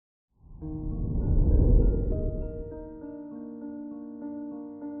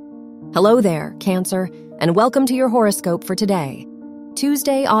Hello there, Cancer, and welcome to your horoscope for today,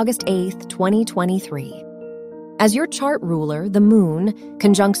 Tuesday, August 8th, 2023. As your chart ruler, the moon,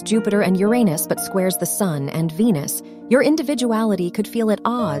 conjuncts Jupiter and Uranus but squares the sun and Venus, your individuality could feel at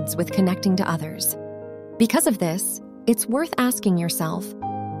odds with connecting to others. Because of this, it's worth asking yourself,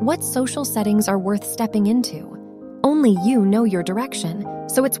 what social settings are worth stepping into? Only you know your direction,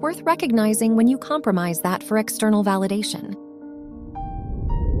 so it's worth recognizing when you compromise that for external validation.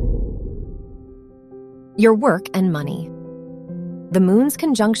 Your work and money. The moon's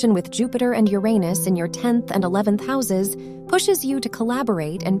conjunction with Jupiter and Uranus in your 10th and 11th houses pushes you to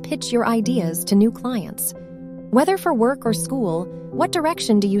collaborate and pitch your ideas to new clients. Whether for work or school, what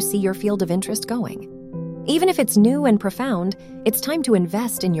direction do you see your field of interest going? Even if it's new and profound, it's time to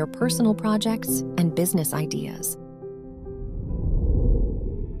invest in your personal projects and business ideas.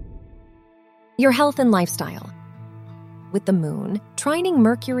 Your health and lifestyle. With the moon trining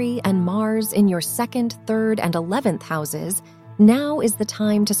Mercury and Mars in your 2nd, 3rd, and 11th houses, now is the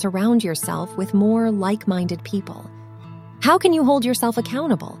time to surround yourself with more like-minded people. How can you hold yourself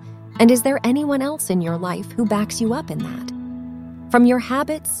accountable? And is there anyone else in your life who backs you up in that? From your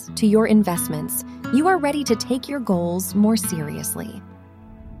habits to your investments, you are ready to take your goals more seriously.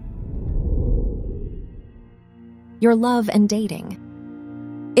 Your love and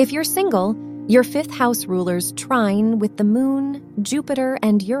dating. If you're single, your 5th house ruler's trine with the moon, Jupiter,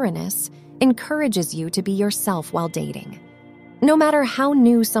 and Uranus encourages you to be yourself while dating. No matter how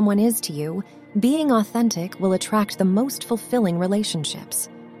new someone is to you, being authentic will attract the most fulfilling relationships.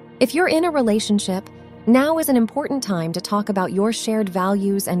 If you're in a relationship, now is an important time to talk about your shared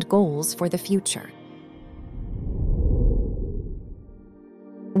values and goals for the future.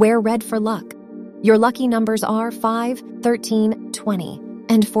 Wear red for luck. Your lucky numbers are 5, 13, 20,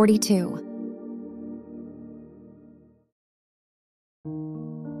 and 42.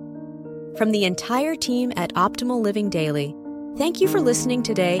 From the entire team at Optimal Living Daily, thank you for listening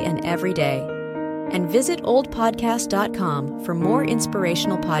today and every day. And visit oldpodcast.com for more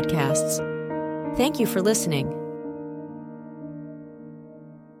inspirational podcasts. Thank you for listening.